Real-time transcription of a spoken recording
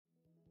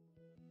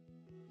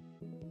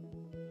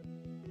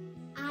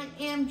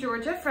am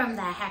Georgia from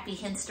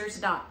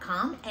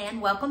thehappyhensters.com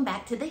and welcome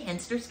back to the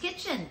Hensters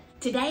Kitchen.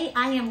 Today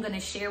I am going to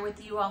share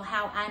with you all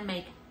how I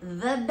make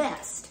the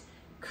best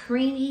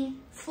creamy,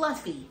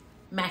 fluffy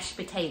mashed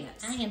potatoes.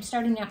 I am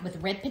starting out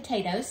with red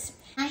potatoes.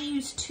 I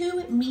use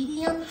 2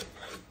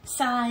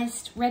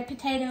 medium-sized red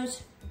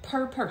potatoes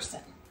per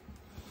person.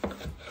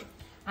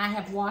 I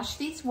have washed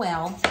these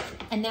well,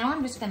 and now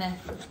I'm just going to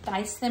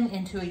dice them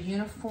into a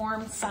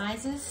uniform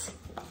sizes,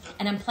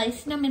 and I'm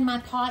placing them in my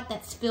pot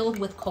that's filled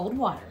with cold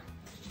water.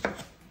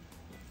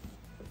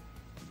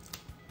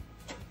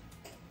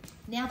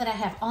 Now that I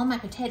have all my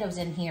potatoes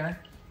in here,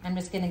 I'm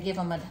just going to give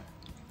them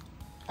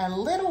a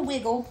little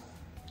wiggle.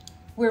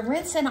 We're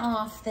rinsing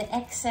off the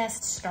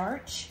excess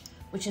starch,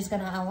 which is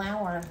going to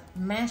allow our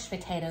mashed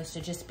potatoes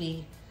to just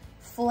be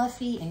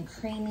fluffy and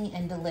creamy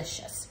and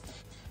delicious.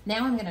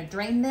 Now I'm going to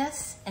drain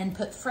this and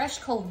put fresh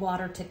cold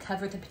water to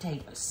cover the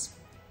potatoes.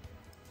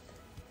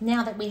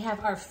 Now that we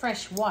have our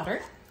fresh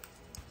water,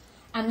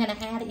 I'm going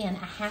to add in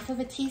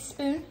 1/2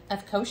 teaspoon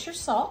of kosher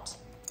salt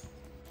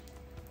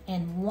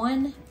and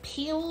 1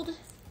 peeled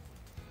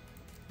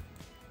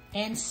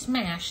and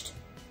smashed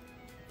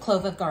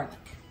clove of garlic.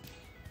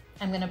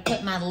 I'm going to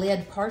put my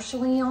lid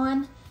partially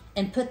on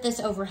and put this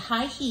over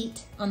high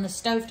heat on the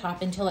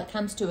stovetop until it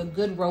comes to a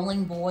good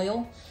rolling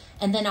boil.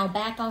 And then I'll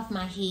back off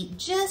my heat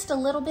just a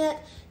little bit,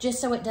 just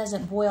so it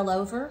doesn't boil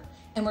over.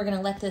 And we're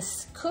gonna let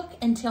this cook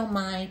until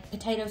my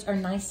potatoes are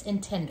nice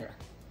and tender.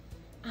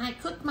 I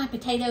cooked my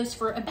potatoes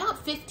for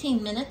about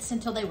 15 minutes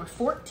until they were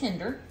fork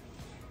tender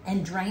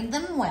and drained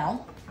them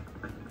well.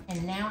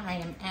 And now I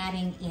am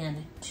adding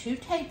in 2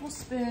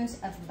 tablespoons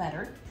of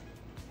butter.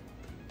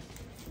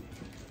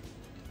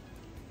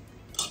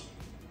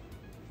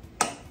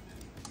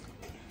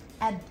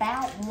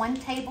 About 1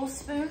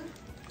 tablespoon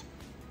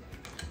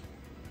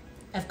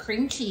of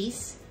cream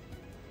cheese,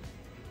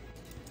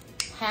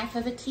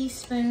 1/2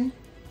 teaspoon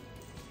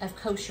of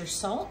kosher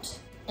salt,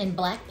 and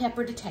black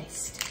pepper to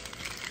taste.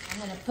 I'm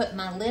gonna put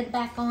my lid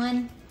back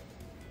on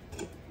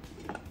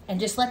and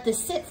just let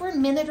this sit for a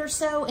minute or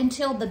so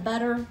until the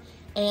butter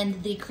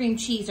and the cream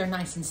cheese are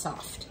nice and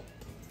soft.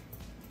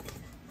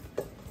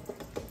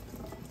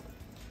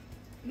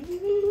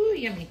 Ooh,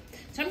 yummy.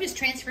 So I'm just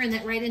transferring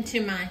that right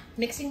into my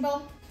mixing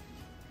bowl.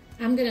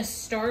 I'm gonna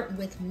start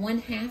with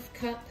 1/2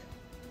 cup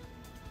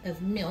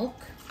of milk,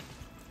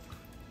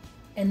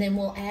 and then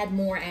we'll add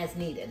more as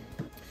needed.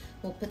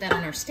 We'll put that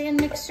on our stand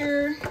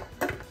mixer.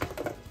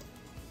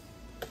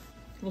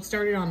 We'll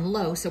start it on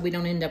low so we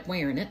don't end up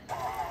wearing it.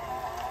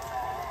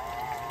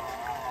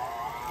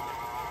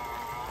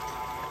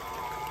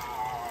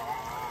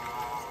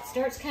 It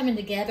starts coming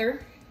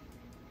together.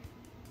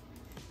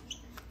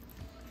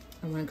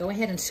 I'm gonna go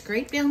ahead and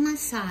scrape down my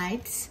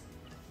sides.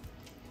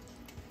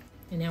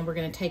 And now we're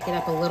gonna take it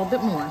up a little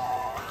bit more.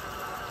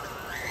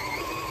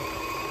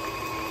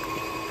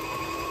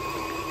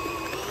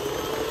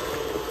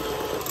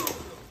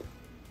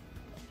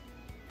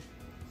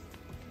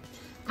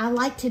 I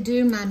like to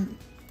do my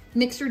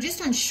mixer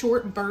just on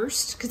short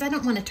bursts because I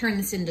don't want to turn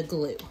this into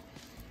glue.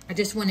 I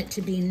just want it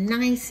to be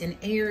nice and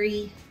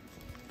airy,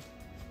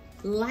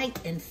 light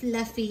and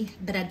fluffy,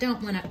 but I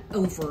don't want to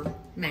over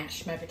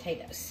mash my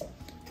potatoes.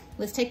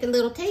 Let's take a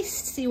little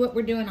taste, see what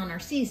we're doing on our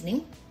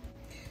seasoning.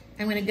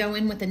 I'm going to go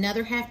in with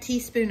another 1/2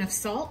 teaspoon of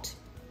salt,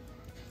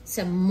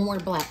 some more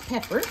black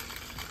pepper,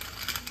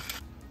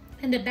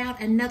 and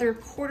about another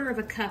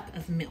 1/4 cup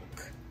of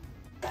milk.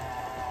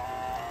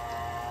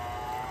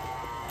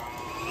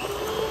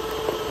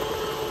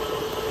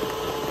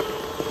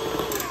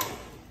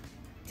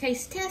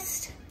 Taste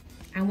test.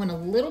 I want a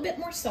little bit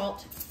more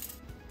salt.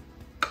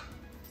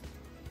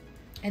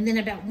 And then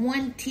about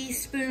 1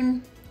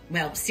 teaspoon,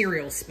 well,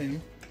 cereal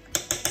spoon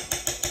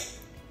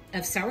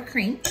of sour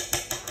cream.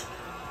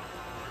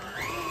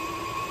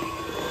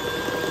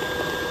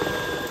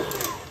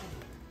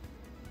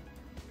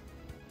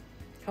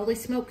 Holy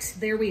smokes,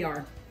 there we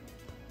are.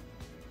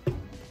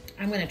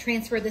 I'm gonna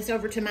transfer this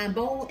over to my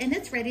bowl and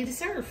it's ready to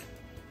serve.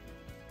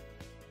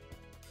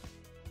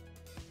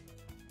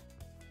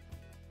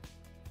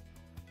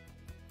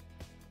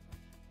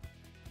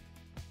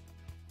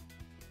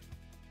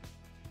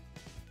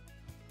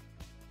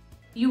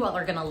 You all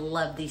are gonna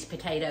love these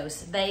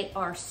potatoes. They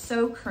are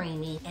so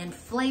creamy and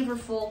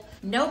flavorful.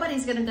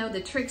 Nobody's gonna know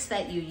the tricks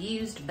that you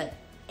used, but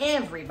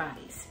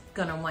everybody's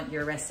gonna want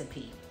your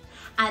recipe.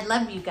 I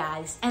love you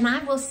guys, and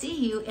I will see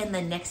you in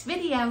the next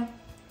video.